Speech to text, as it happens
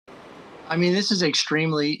I mean, this is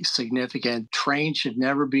extremely significant. Trains should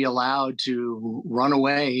never be allowed to run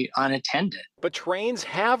away unattended. But trains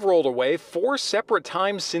have rolled away 4 separate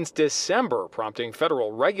times since December, prompting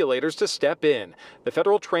federal regulators to step in. The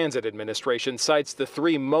Federal Transit Administration cites the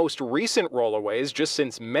 3 most recent rollaways just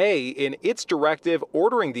since May in its directive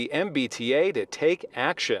ordering the MBTA to take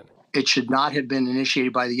action. It should not have been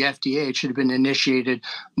initiated by the FDA. It should have been initiated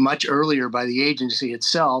much earlier by the agency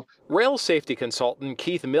itself. Rail safety consultant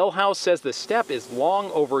Keith Millhouse says the step is long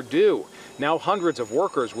overdue. Now hundreds of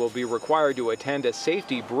workers will be required to attend a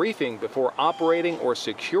safety briefing before operating or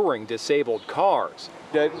securing disabled cars.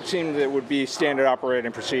 It seems it would be standard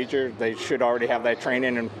operating procedure. They should already have that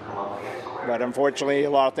training, but unfortunately, a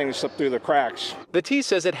lot of things slip through the cracks. The T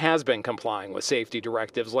says it has been complying with safety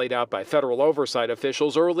directives laid out by federal oversight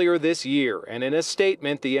officials earlier this year. And in a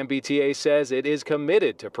statement, the MBTA says it is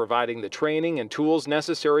committed to providing the training and tools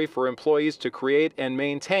necessary for employees to create and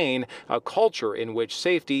maintain a culture in which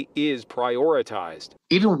safety is prioritized.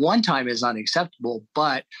 Even one time is unacceptable,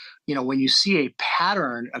 but when you see a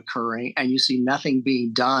pattern occurring and you see nothing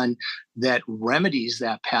being done that remedies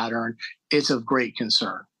that pattern, it's of great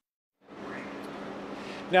concern.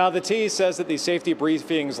 Now, the T says that these safety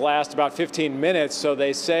briefings last about 15 minutes, so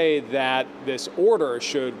they say that this order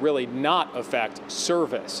should really not affect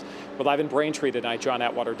service. We're live in Braintree tonight. John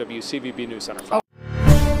Atwater, WCVB News Center 5.